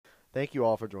Thank you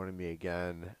all for joining me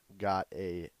again. Got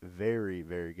a very,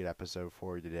 very good episode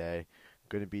for you today.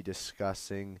 Going to be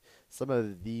discussing some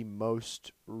of the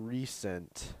most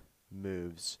recent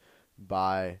moves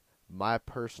by my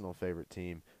personal favorite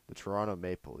team, the Toronto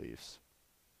Maple Leafs.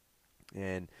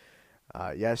 And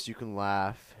yes, you can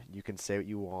laugh, you can say what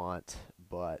you want,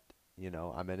 but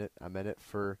I'm in it. I'm in it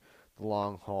for the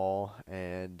long haul,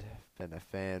 and been a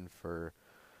fan for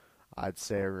I'd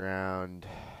say around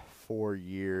 4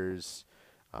 years.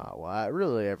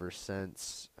 Really ever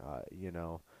since I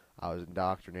was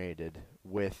indoctrinated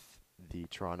with the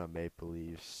Toronto Maple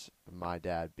Leafs. My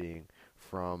dad being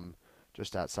from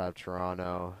just outside of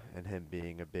Toronto, and him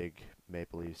being a big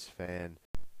Maple Leafs fan.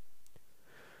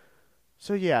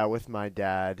 So yeah, with my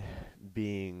dad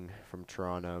being from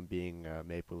Toronto, being a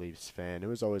Maple Leafs fan, it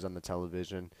was always on the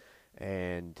television,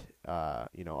 and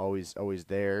always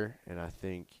there. And I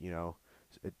think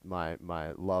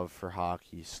my love for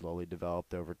hockey slowly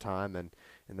developed over time, and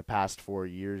in the past 4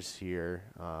 years here,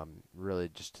 really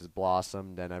just has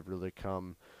blossomed, and I've really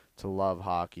come to love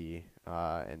hockey.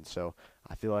 And so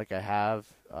I feel like I have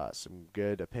some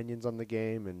good opinions on the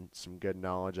game and some good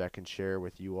knowledge I can share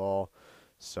with you all.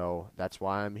 So that's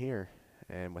why I'm here.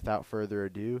 And without further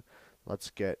ado,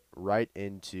 let's get right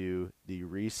into the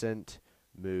recent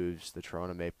moves the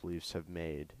Toronto Maple Leafs have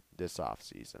made this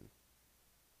offseason.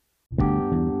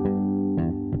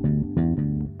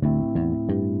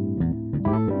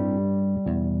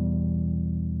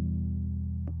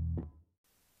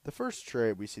 The first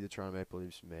trade we see the Toronto Maple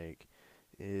Leafs make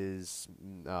is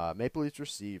Maple Leafs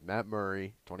receive Matt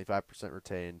Murray, 25%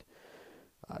 retained,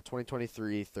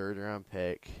 2023 third round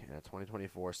pick, and a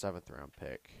 2024 seventh round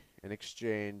pick in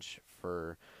exchange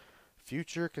for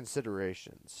future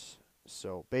considerations.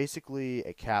 So basically,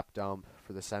 a cap dump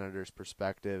for the Senators'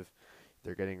 perspective.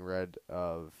 They're getting rid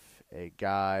of a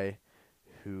guy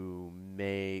who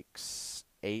makes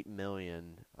 8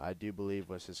 million. I do believe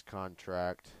was his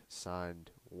contract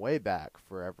signed way back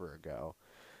forever ago,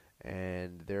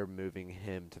 and they're moving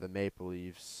him to the Maple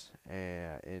Leafs,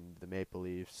 and the Maple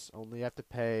Leafs only have to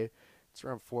pay it's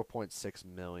around 4.6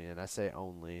 million. I say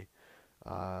only,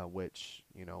 which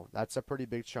that's a pretty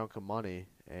big chunk of money,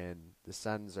 and the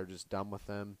Sens are just done with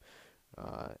him,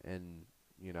 and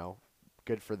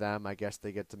good for them. I guess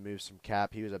they get to move some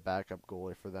cap. He was a backup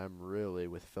goalie for them, really,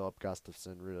 with Philip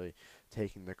Gustafson really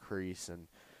taking the crease and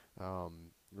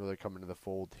really coming to the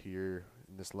fold here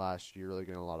in this last year, really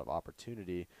getting a lot of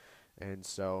opportunity. And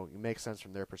so it makes sense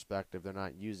from their perspective. They're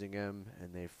not using him,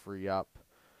 and they free up,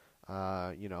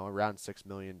 around $6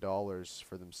 million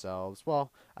for themselves.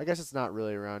 Well, I guess it's not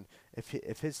really around.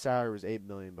 If his salary was 8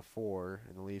 million before,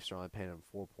 and the Leafs are only paying him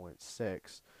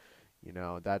 4.6,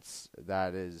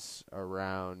 that is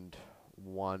around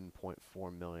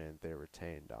 1.4 million they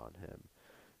retained on him.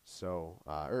 So,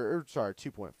 or sorry,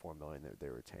 2.4 million that they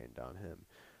retained on him.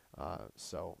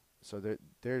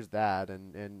 There's that,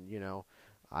 and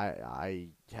I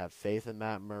have faith in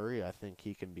Matt Murray. I think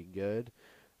he can be good.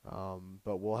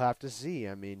 But we'll have to see.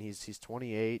 I mean, he's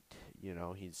 28.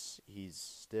 He's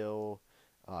still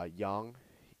young.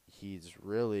 He's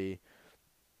really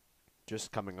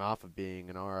just coming off of being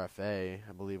an RFA.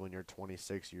 I believe when you're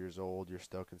 26 years old, you're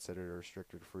still considered a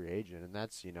restricted free agent, and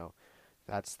that's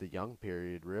the young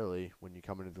period really when you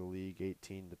come into the league,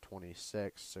 18 to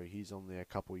 26. So he's only a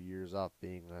couple years up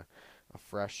being a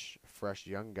fresh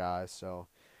young guy. So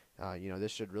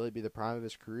this should really be the prime of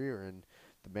his career, and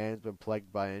the man's been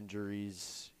plagued by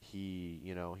injuries.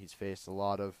 He's faced a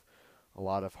lot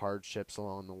of hardships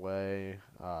along the way.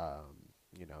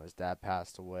 His dad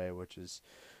passed away, which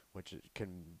it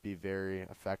can be very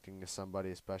affecting to somebody,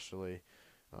 especially,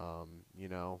 um, you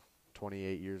know,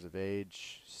 28 years of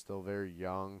age, still very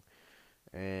young,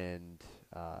 and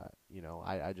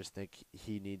I just think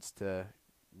he needs to,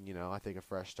 I think a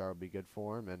fresh start would be good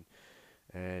for him,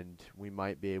 and we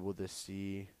might be able to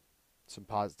see some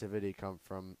positivity come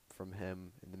from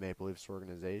him in the Maple Leafs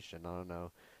organization. I don't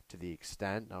know to the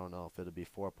extent. I don't know if it'll be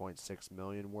 4.6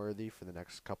 million worthy for the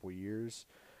next couple years.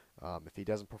 If he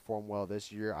doesn't perform well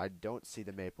this year, I don't see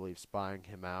the Maple Leafs buying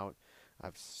him out.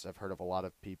 I've heard of a lot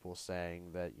of people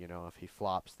saying that if he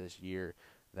flops this year,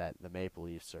 that the Maple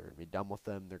Leafs are going to be done with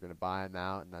him. They're going to buy him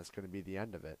out, and that's going to be the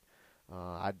end of it.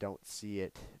 I don't see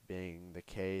it being the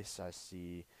case. I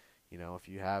see, if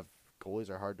you have goalies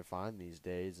are hard to find these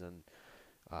days, and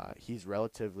he's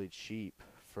relatively cheap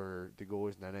for the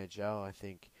goalies in the NHL. I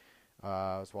think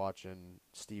I was watching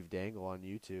Steve Dangle on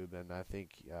YouTube, and I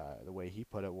think the way he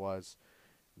put it was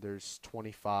there's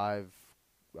 25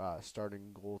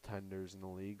 starting goaltenders in the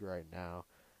league right now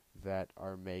that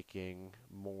are making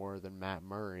more than Matt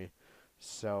Murray.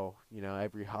 So,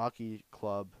 every hockey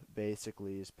club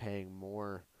basically is paying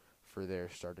more for their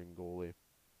starting goalie.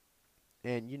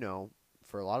 And,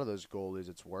 for a lot of those goalies,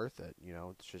 it's worth it.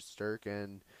 It's just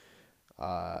Sturkin,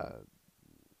 uh,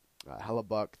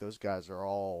 Hellebuck, those guys are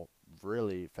all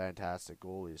really fantastic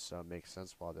goalies, so it makes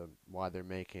sense why they're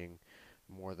making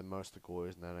more than most of the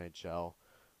goalies in the NHL.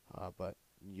 But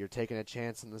you're taking a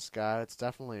chance in this guy. It's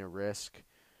definitely a risk.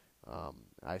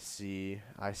 I see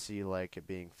like it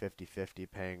being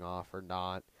 50-50 paying off or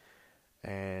not.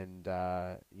 And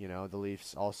the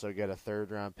Leafs also get a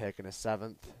third round pick and a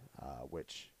seventh,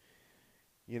 which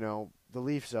the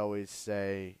Leafs always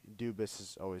say,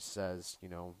 always says,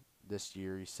 this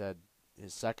year he said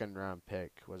his second round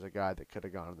pick was a guy that could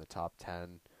have gone in the top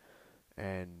 10.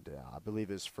 And I believe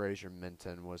it was Fraser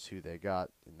Minton was who they got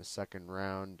in the second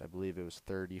round. I believe it was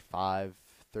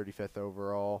 35th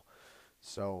overall.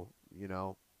 So,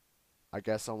 I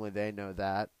guess only they know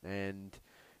that. And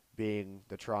being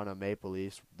the Toronto Maple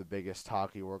Leafs, the biggest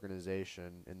hockey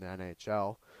organization in the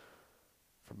NHL,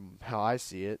 from how I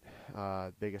see it,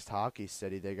 biggest hockey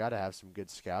city, they got to have some good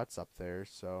scouts up there.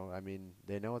 So, I mean,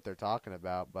 they know what they're talking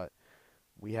about, but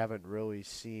we haven't really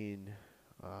seen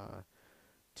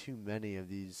too many of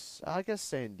these. I guess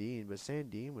Sandin, but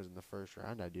Sandin was in the first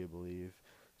round, I do believe.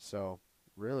 So,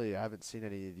 really, I haven't seen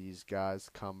any of these guys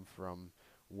come from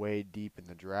way deep in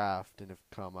the draft and have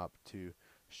come up to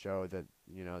show that,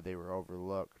 they were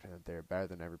overlooked and that they're better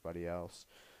than everybody else.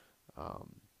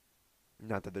 Um,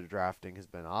 Not that the drafting has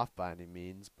been off by any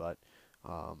means, but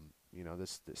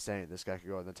this saying this guy could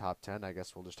go in the top 10. I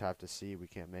guess we'll just have to see. We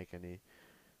can't make any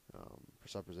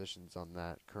presuppositions on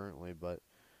that currently, but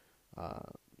uh,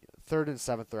 third and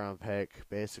seventh round pick.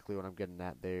 Basically, what I'm getting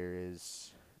at there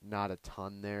is not a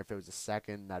ton there. If it was a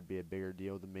second, that'd be a bigger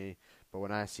deal to me. But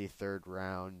when I see third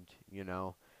round,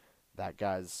 that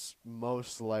guy's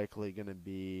most likely going to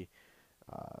be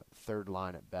third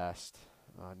line at best.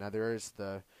 Now there is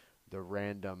the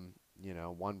random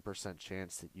 1%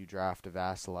 chance that you draft a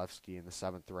Vasilevsky in the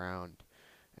seventh round,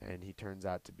 and he turns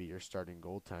out to be your starting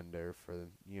goaltender for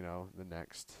the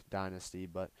next dynasty,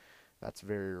 but that's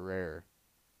very rare.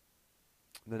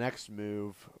 The next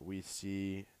move we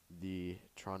see the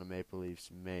Toronto Maple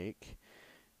Leafs make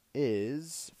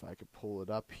is, if I could pull it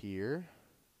up here,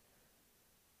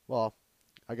 well,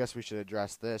 I guess we should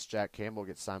address this. Jack Campbell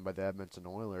gets signed by the Edmonton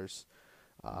Oilers.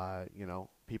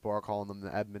 People are calling them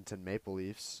the Edmonton Maple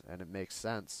Leafs, and it makes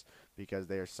sense because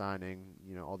they are signing,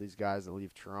 all these guys that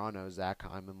leave Toronto. Zach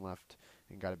Hyman left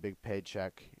and got a big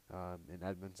paycheck in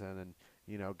Edmonton, and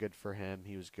good for him.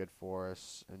 He was good for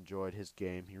us. Enjoyed his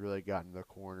game. He really got into the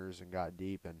corners and got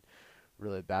deep and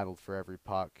really battled for every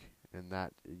puck, and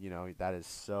that is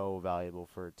so valuable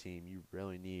for a team. You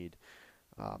really need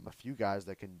a few guys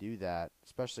that can do that,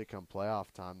 especially come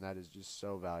playoff time. That is just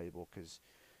so valuable because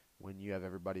when you have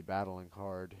everybody battling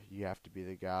hard, you have to be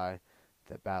the guy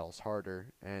that battles harder,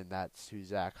 and that's who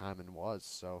Zach Hyman was.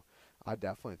 So I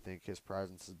definitely think his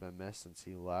presence has been missed since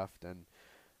he left, and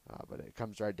but it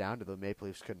comes right down to the Maple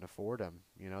Leafs couldn't afford him.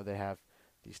 They have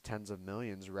these tens of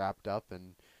millions wrapped up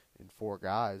in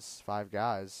five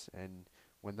guys, and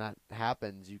when that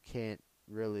happens, you can't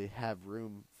really have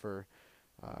room for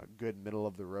good middle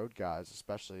of the road guys,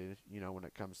 especially when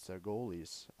it comes to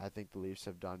goalies. I think the Leafs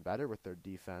have done better with their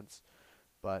defense,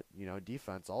 but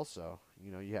defense also.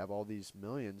 You have all these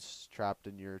millions trapped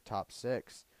in your top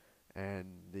six, and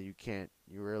you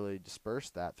really disperse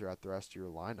that throughout the rest of your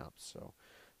lineup. So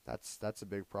that's a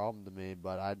big problem to me.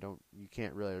 But you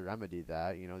can't really remedy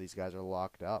that. These guys are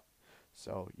locked up.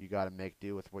 So you got to make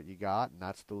do with what you got, and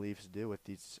that's what the Leafs do with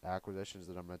these acquisitions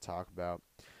that I'm going to talk about.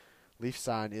 Leafs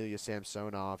signed Ilya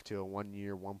Samsonov to a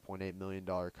 1-year, $1.8 million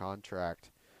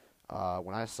contract.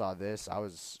 When I saw this, I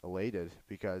was elated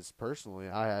because personally,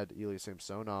 I had Ilya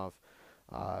Samsonov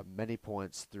many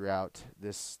points throughout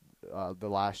the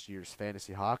last year's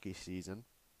fantasy hockey season,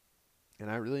 and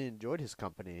I really enjoyed his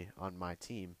company on my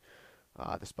team.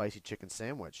 The spicy chicken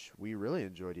sandwich. We really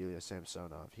enjoyed Ilya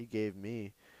Samsonov. He gave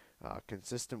me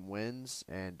consistent wins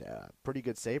and pretty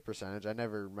good save percentage. I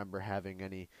never remember having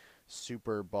any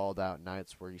super balled out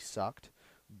nights where he sucked,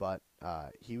 but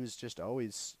he was just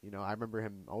always, I remember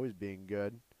him always being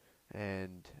good,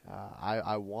 and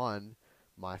I won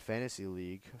my fantasy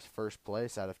league first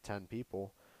place out of 10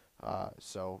 people.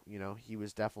 So he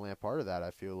was definitely a part of that, I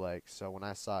feel like. So when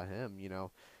I saw him,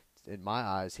 in my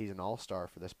eyes, he's an all-star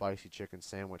for the Spicy Chicken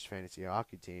Sandwich fantasy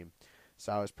hockey team.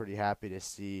 So I was pretty happy to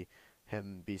see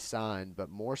him be signed, but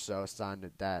more so signed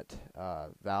at that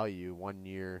value, 1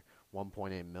 year,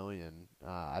 1.8 million.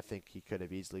 I think he could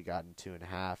have easily gotten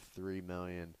 2.5, 3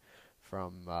 million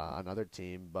from another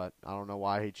team, but I don't know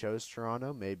why he chose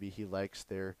Toronto. Maybe he likes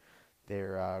their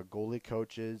goalie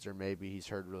coaches, or maybe he's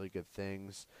heard really good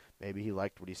things. Maybe he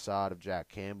liked what he saw out of Jack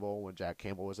Campbell when Jack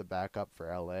Campbell was a backup for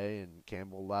LA, and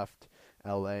Campbell left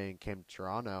LA and came to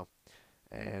Toronto.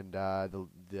 And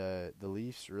the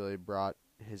Leafs really brought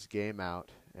his game out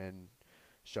and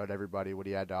showed everybody what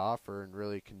he had to offer, and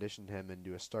really conditioned him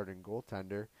into a starting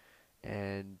goaltender.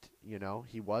 And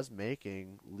he was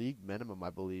making league minimum, I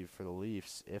believe, for the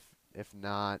Leafs. If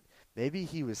not, maybe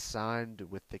he was signed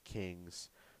with the Kings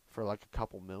for like a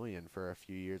couple million for a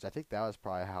few years. I think that was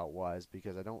probably how it was,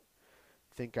 because I don't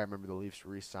think I remember the Leafs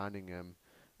re-signing him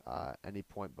any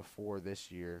point before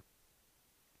this year,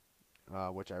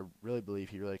 which I really believe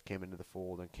he really came into the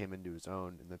fold and came into his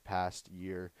own in the past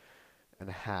year and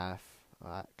a half,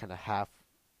 kind of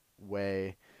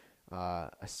halfway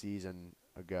a season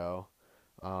ago,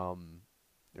 or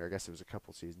I guess it was a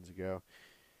couple seasons ago.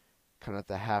 Kind of at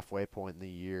the halfway point in the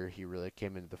year, he really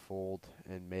came into the fold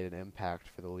and made an impact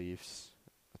for the Leafs.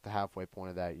 At the halfway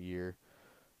point of that year,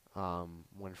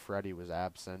 when Freddie was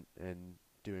absent and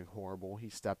doing horrible, he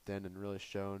stepped in and really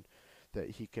shown that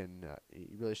he can.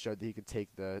 He really showed that he could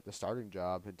take the starting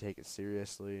job and take it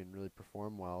seriously and really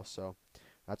perform well. So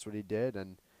that's what he did.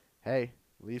 And hey,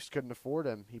 Leafs couldn't afford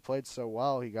him. He played so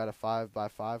well. He got a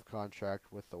 5-by-5 contract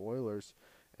with the Oilers.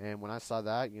 And when I saw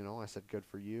that, I said, good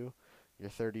for you. You're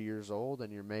 30 years old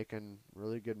and you're making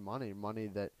really good money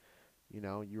that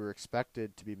you were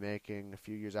expected to be making a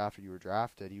few years after you were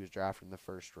drafted. He was drafted in the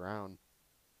first round,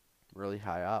 really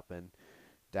high up, and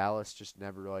Dallas just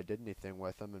never really did anything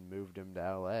with him and moved him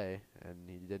to LA, and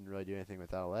he didn't really do anything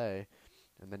with LA.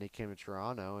 And then he came to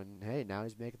Toronto, and hey, now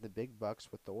he's making the big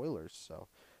bucks with the Oilers. So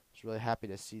I was really happy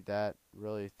to see that.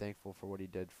 Really thankful for what he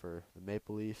did for the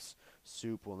Maple Leafs.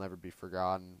 Soup will never be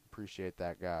forgotten. Appreciate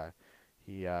that guy.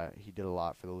 He did a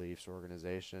lot for the Leafs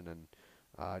organization,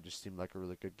 and just seemed like a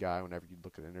really good guy whenever you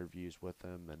look at interviews with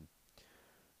him. And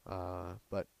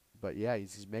but yeah,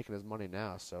 he's making his money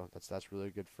now, so that's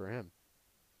really good for him.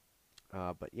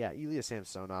 But yeah, Ilya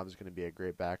Samsonov is going to be a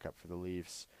great backup for the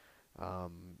Leafs,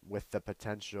 with the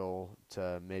potential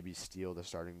to maybe steal the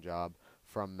starting job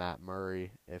from Matt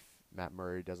Murray if Matt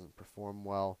Murray doesn't perform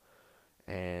well,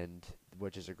 and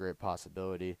which is a great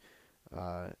possibility.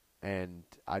 And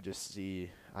I see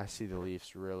the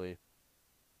Leafs really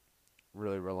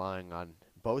relying on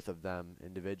both of them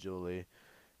individually.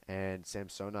 And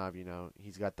Samsonov,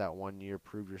 he's got that 1 year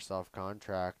prove yourself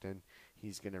contract, and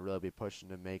he's going to really be pushing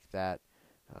to make that.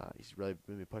 He's really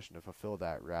going to be pushing to fulfill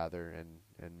that rather,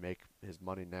 and make his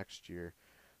money next year.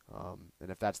 And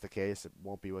if that's the case, it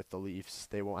won't be with the Leafs.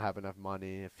 They won't have enough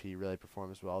money if he really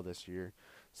performs well this year,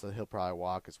 so he'll probably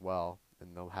walk as well,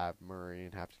 and they'll have Murray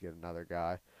and have to get another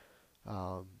guy.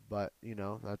 But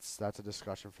that's a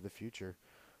discussion for the future.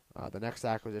 The next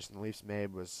acquisition the Leafs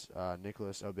made was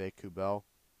Nicolas Aube-Kubel,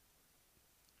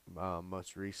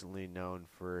 most recently known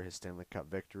for his Stanley Cup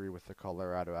victory with the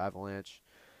Colorado Avalanche,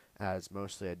 as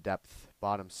mostly a depth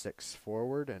bottom six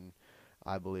forward, and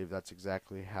I believe that's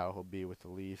exactly how he'll be with the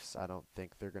Leafs. I don't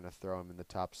think they're going to throw him in the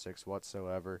top six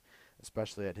whatsoever,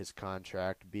 especially at his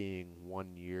contract being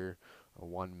 1 year, a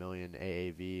 $1 million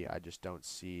AAV. I just don't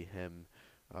see him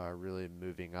really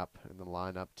moving up in the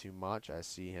lineup too much. I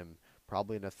see him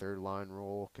probably in a third line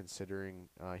role, considering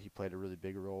he played a really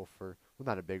big role for, well,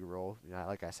 not a big role.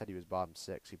 Like I said, he was bottom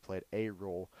six. He played a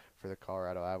role for the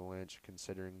Colorado Avalanche,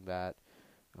 considering that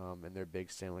in their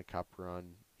big Stanley Cup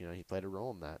run, he played a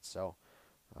role in that. So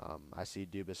I see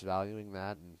Dubas valuing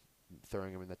that and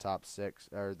throwing him in the top six,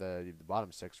 or the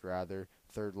bottom six rather,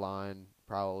 third line,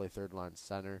 probably third line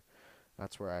center.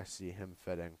 That's where I see him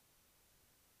fitting.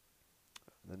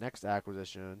 The next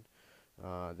acquisition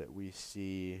that we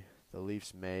see the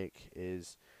Leafs make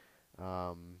is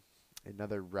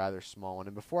another rather small one.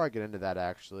 And before I get into that,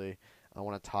 actually, I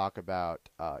want to talk about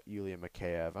Ilya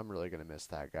Mikheyev. I'm really going to miss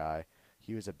that guy.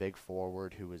 He was a big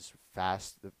forward who was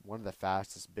fast, one of the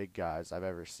fastest big guys I've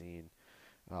ever seen.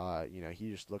 He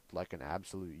just looked like an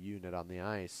absolute unit on the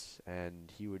ice,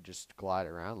 and he would just glide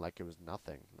around like it was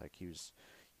nothing. Like he was,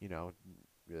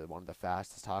 one of the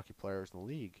fastest hockey players in the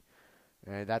league.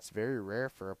 And that's very rare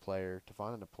for a player to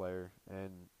find a player,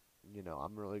 and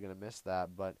I'm really gonna miss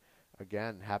that. But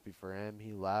again, happy for him.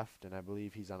 He left, and I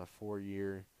believe he's on a 4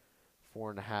 year,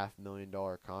 $4.5 million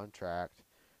contract.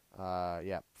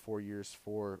 4 years,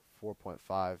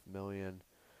 4.5 million.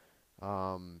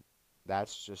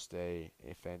 That's just a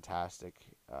fantastic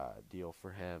deal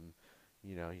for him.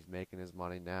 He's making his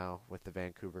money now with the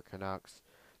Vancouver Canucks.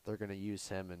 They're gonna use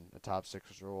him in a top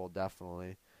six role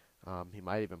definitely. He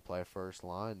might even play first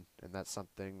line, and that's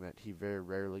something that he very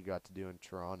rarely got to do in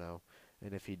Toronto.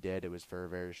 and if he did, it was for a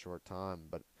very short time.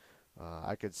 But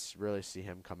I could really see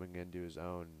him coming into his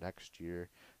own next year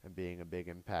and being a big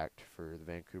impact for the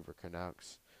Vancouver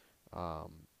Canucks.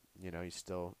 Um, he's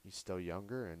still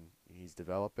younger and he's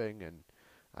developing, and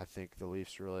I think the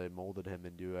Leafs really molded him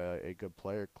into a good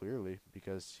player clearly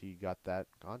because he got that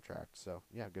contract. So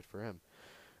yeah, good for him.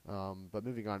 But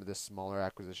moving on to this smaller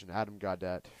acquisition, Adam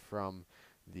Gaudette from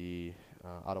the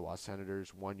Ottawa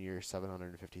Senators, 1 year,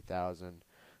 750,000.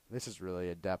 This is really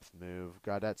a depth move.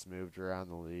 Gaudette's moved around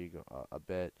the league a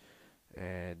bit,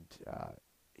 and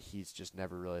he's just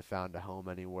never really found a home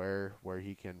anywhere where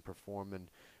he can perform and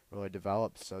really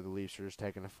develop. So the Leafs are just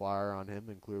taking a flyer on him,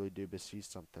 and clearly Dubas sees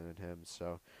something in him.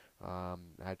 So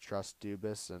I trust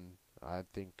Dubas, and I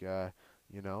think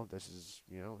this is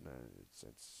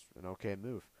it's an okay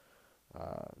move.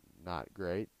 Uh, Not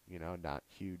great, not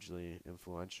hugely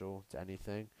influential to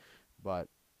anything, but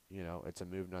it's a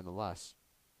move nonetheless.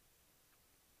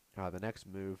 The next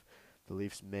move the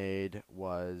Leafs made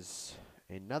was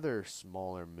another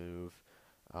smaller move,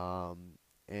 um,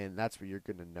 and that's what you're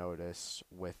going to notice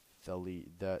with the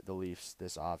Leafs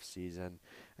this off season,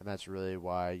 and that's really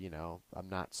why I'm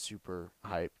not super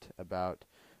hyped about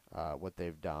what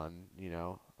they've done.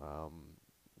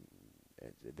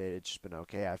 It's just been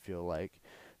okay. I feel like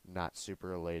not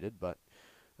super elated, but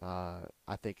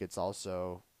I think it's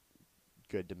also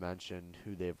good to mention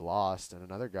who they've lost, and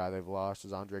another guy they've lost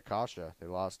is Andre Kasha. They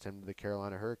lost him to the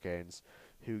Carolina Hurricanes,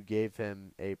 who gave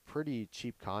him a pretty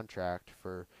cheap contract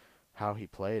for how he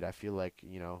played. I feel like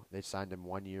they signed him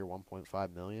 1 year,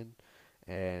 1.5 million,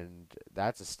 and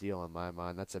that's a steal in my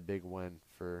mind. That's a big win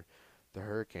for the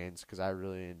Hurricanes because I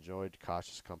really enjoyed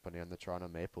Kasha's company on the Toronto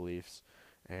Maple Leafs,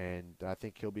 and I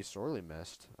think he'll be sorely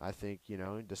missed. I think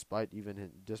despite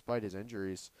his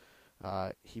injuries,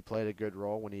 he played a good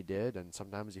role when he did, and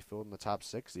sometimes he filled in the top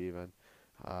six even.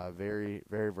 Very,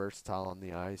 very versatile on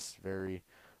the ice. Very,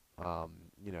 um,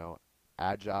 you know,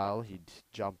 agile. He'd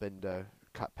jump in to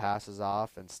cut passes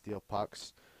off and steal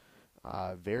pucks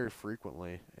very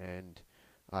frequently. And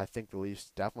I think the Leafs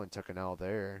definitely took an L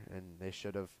there, and they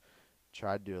should have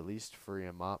tried to at least free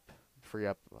up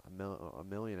a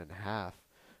million and a half.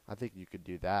 I think you could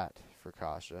do that for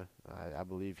Kasha. I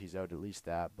believe he's owed at least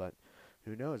that, but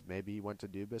who knows? Maybe he went to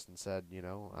Dubas and said,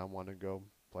 I want to go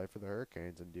play for the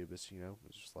Hurricanes, and Dubas,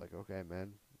 was just like, okay,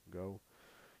 man, go,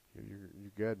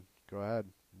 you're good, go ahead,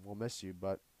 we'll miss you,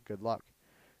 but good luck.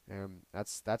 And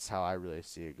that's how I really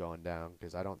see it going down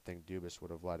because I don't think Dubas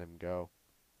would have let him go.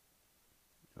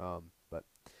 But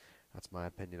that's my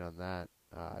opinion on that.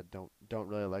 Don't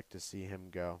really like to see him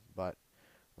go, but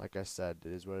like I said,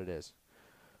 it is what it is.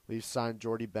 Leafs signed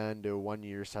Jordy Ben to a 1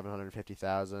 year,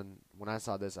 750,000. When I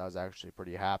saw this, I was actually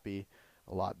pretty happy.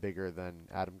 A lot bigger than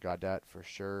Adam Gaudette for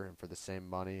sure, and for the same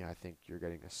money, I think you're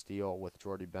getting a steal with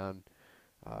Jordy Ben.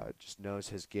 Just knows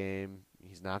his game.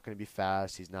 He's not going to be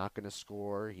fast. He's not going to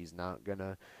score. He's not going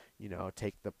to,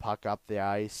 take the puck up the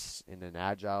ice in an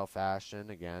agile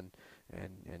fashion again,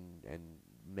 and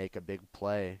make a big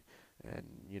play, and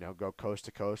go coast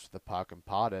to coast with the puck and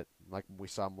pot it like we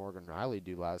saw Morgan Riley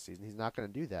do last season. He's not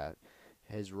going to do that.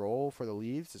 His role for the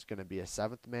Leafs is going to be a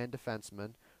seventh man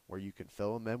defenseman, where you can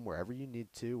fill him in wherever you need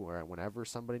to, whenever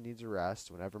somebody needs a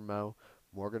rest, whenever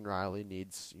Morgan Riley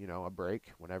needs, a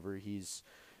break, whenever he's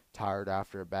tired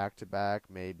after a back-to-back,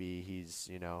 maybe he's,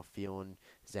 feeling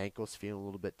his ankles feeling a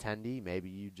little bit tendy, maybe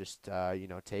you just,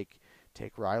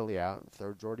 take Riley out and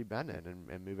throw Jordy Ben in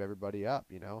and move everybody up,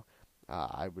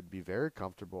 I would be very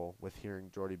comfortable with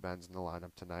hearing Jordy Ben's in the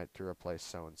lineup tonight to replace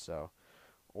so-and-so,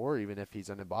 or even if he's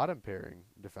in a bottom pairing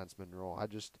defenseman role.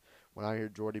 When I hear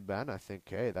Jordy Ben, I think,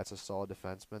 hey, that's a solid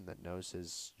defenseman that knows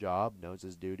his job, knows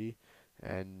his duty,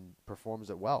 and performs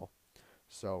it well.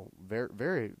 So very,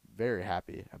 very, very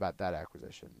happy about that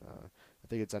acquisition. I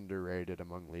think it's underrated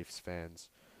among Leafs fans.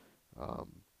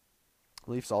 Um,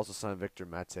 Leafs also signed Victor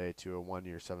Mete to a 1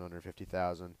 year,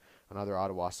 750,000. Another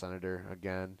Ottawa Senator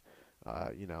again.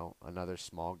 Another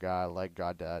small guy like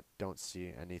Gaudette. Don't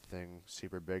see anything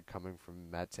super big coming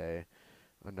from Mete.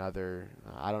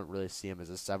 I don't really see him as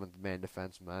a seventh man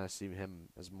defenseman. I see him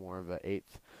as more of an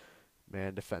eighth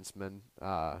man defenseman.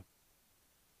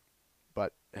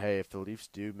 But hey, if the Leafs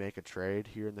do make a trade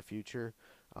here in the future,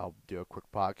 I'll do a quick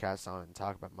podcast on it and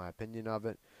talk about my opinion of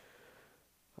it.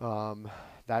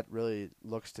 That really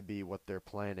looks to be what they're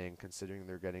planning, considering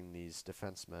they're getting these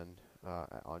defensemen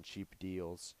on cheap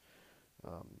deals.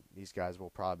 These guys will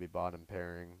probably be bottom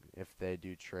pairing if they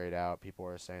do trade out. People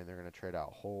are saying they're going to trade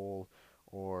out Hole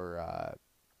or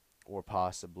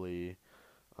possibly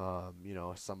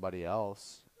somebody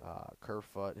else.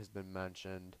 Kerfoot has been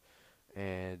mentioned,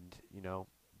 and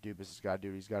Dubas has got to do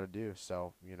what he's got to do.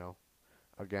 So,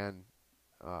 again,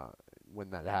 uh, when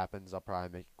that happens, I'll probably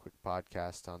make a quick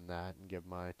podcast on that and give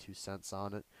my 2 cents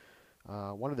on it.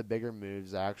 One of the bigger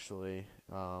moves, actually,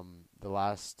 the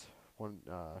last one,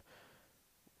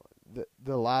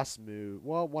 the last move,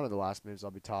 well, one of the last moves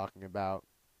I'll be talking about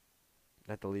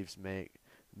that the Leafs made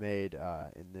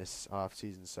in this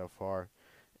offseason so far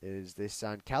is they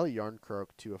signed Calle Yarncroke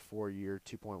to a 4-year,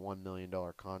 $2.1 million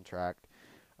contract.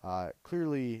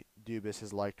 Clearly, Dubas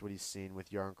has liked what he's seen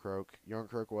with Yarncroke.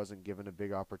 Yarncroke wasn't given a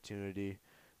big opportunity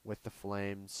with the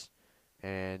Flames,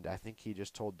 and I think he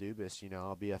just told Dubas,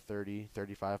 I'll be a 30,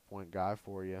 35-point guy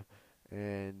for you,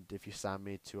 and if you sign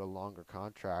me to a longer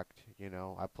contract,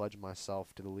 I pledge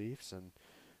myself to the Leafs, and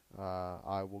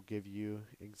I will give you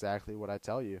exactly what I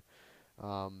tell you.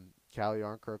 Calle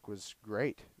Yarncroke was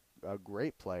great, a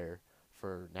great player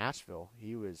for Nashville.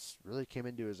 He was really came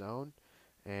into his own,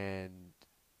 and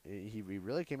he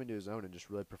really came into his own and just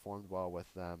really performed well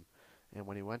with them. And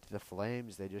when he went to the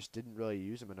Flames, they just didn't really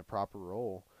use him in a proper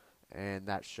role, and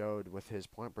that showed with his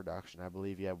point production. I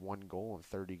believe he had 1 goal in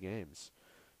 30 games.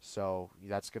 So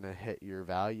that's going to hit your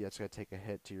value. That's going to take a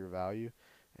hit to your value.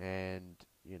 And,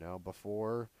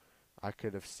 before I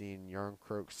could have seen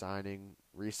Yarncroke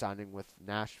re-signing with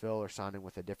Nashville or signing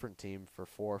with a different team for $4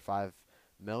 or $5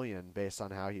 million based on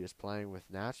how he was playing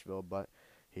with Nashville, but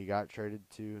he got traded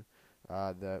to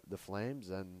the Flames,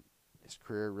 and his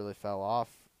career really fell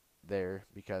off there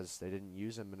because they didn't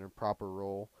use him in a proper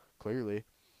role, clearly,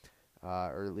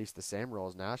 or at least the same role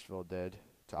as Nashville did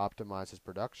to optimize his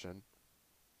production,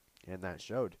 and that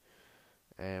showed.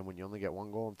 And when you only get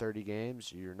 1 goal in 30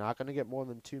 games, you're not going to get more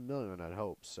than $2 million, I'd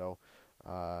hope. So,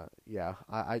 yeah,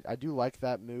 I do like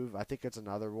that move. I think it's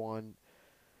another one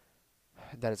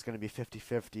that it's going to be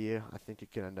 50-50. I think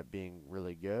it could end up being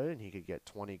really good, and he could get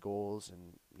 20 goals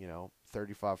and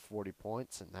 35, 40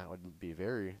 points, and that would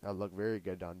look very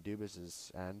good on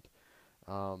Dubas's end.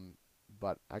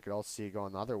 But I could also see it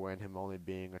going the other way and him only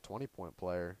being a 20-point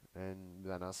player, and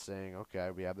then us saying, okay,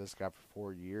 we have this guy for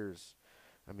 4 years.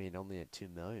 I mean, only at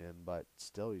 $2 million, but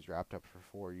still he's wrapped up for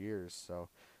 4 years, so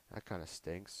that kind of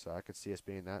stinks. So I could see us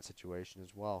being in that situation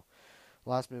as well.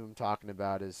 Last move I'm talking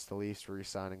about is the Leafs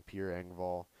re-signing Pierre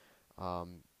Engvall.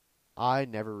 I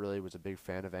never really was a big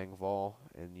fan of Engvall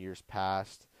in years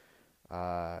past.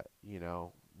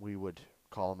 We would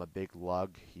call him a big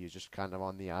lug. He was just kind of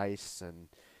on the ice, and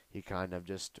he kind of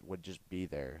would just be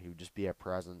there. He would just be a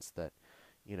presence that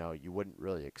you wouldn't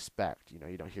really expect. You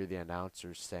don't hear the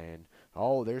announcers saying,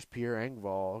 "Oh, there's Pierre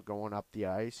Engvall going up the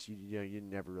ice." You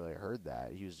never really heard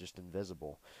that. He was just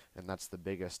invisible, and that's the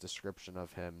biggest description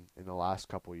of him in the last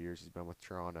couple of years he's been with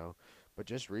Toronto. But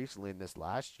just recently in this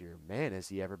last year, man, has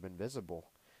he ever been visible?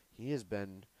 He has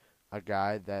been a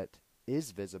guy that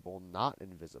is visible, not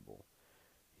invisible.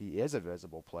 He is a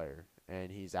visible player,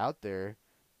 and he's out there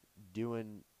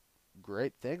doing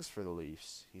great things for the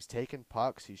Leafs. He's taking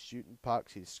pucks, he's shooting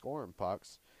pucks, he's scoring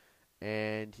pucks,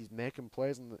 and he's making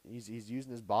plays. He's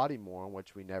using his body more,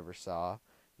 which we never saw.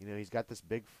 He's got this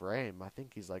big frame. I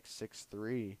think he's like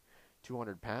 6'3",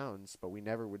 200 pounds, but we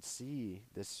never would see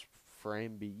this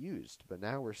frame be used. But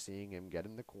now we're seeing him get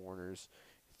in the corners,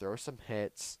 throw some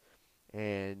hits,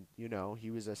 and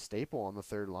he was a staple on the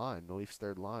third line, the Leafs'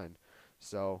 third line.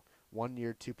 So 1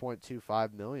 year,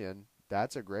 $2.25 million.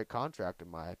 That's a great contract in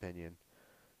my opinion.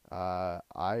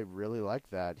 I really like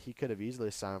that. He could have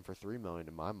easily signed for $3 million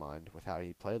in my mind with how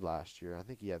he played last year. I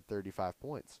think he had 35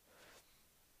 points.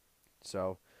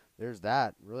 So there's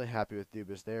that. Really happy with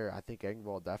Dubas there. I think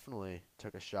Engvall definitely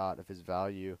took a shot of his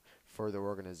value for the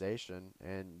organization,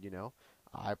 and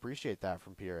I appreciate that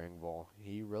from Pierre Engvall.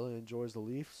 He really enjoys the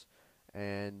Leafs,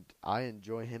 and I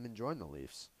enjoy him enjoying the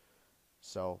Leafs.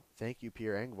 So thank you,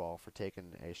 Pierre Engvall, for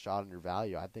taking a shot on your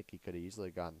value. I think he could have easily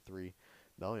gotten $3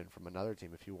 million from another team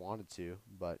if he wanted to,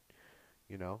 but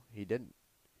he didn't.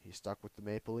 He stuck with the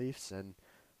Maple Leafs, and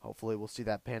hopefully we'll see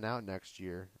that pan out next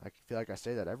year. I feel like I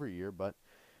say that every year, but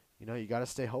you got to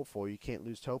stay hopeful. You can't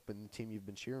lose hope in the team you've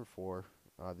been cheering for,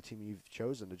 the team you've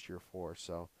chosen to cheer for.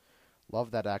 So love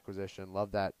that acquisition.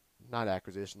 Love that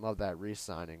Love that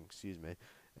re-signing. Excuse me.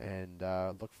 And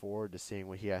look forward to seeing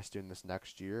what he has to do in this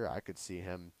next year. I could see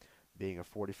him being a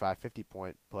 45,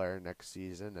 50-point player next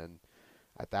season, and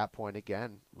at that point,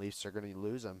 again, Leafs are going to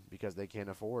lose him because they can't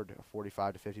afford a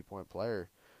 45 to 50-point player.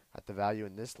 At the value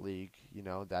in this league,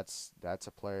 that's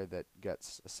a player that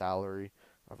gets a salary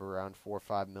of around $4 or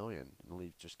 $5 million, and the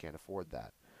Leafs just can't afford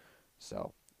that.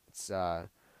 So it's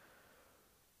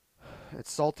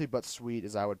salty but sweet,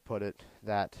 as I would put it.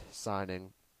 That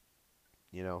signing,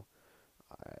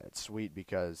 it's sweet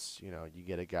because you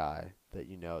get a guy that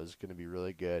is going to be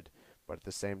really good, But at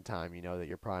the same time, you know that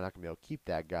you're probably not going to be able to keep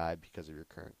that guy because of your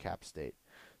current cap state.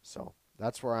 So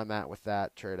that's where I'm at with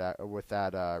that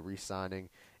re-signing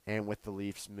and with the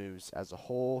Leafs moves as a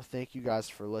whole. Thank you guys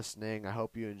for listening. I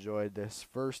hope you enjoyed this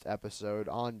first episode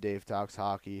on Dave Talks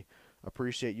Hockey.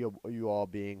 Appreciate you all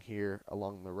being here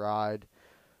along the ride.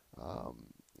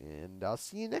 And I'll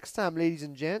see you next time, ladies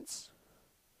and gents.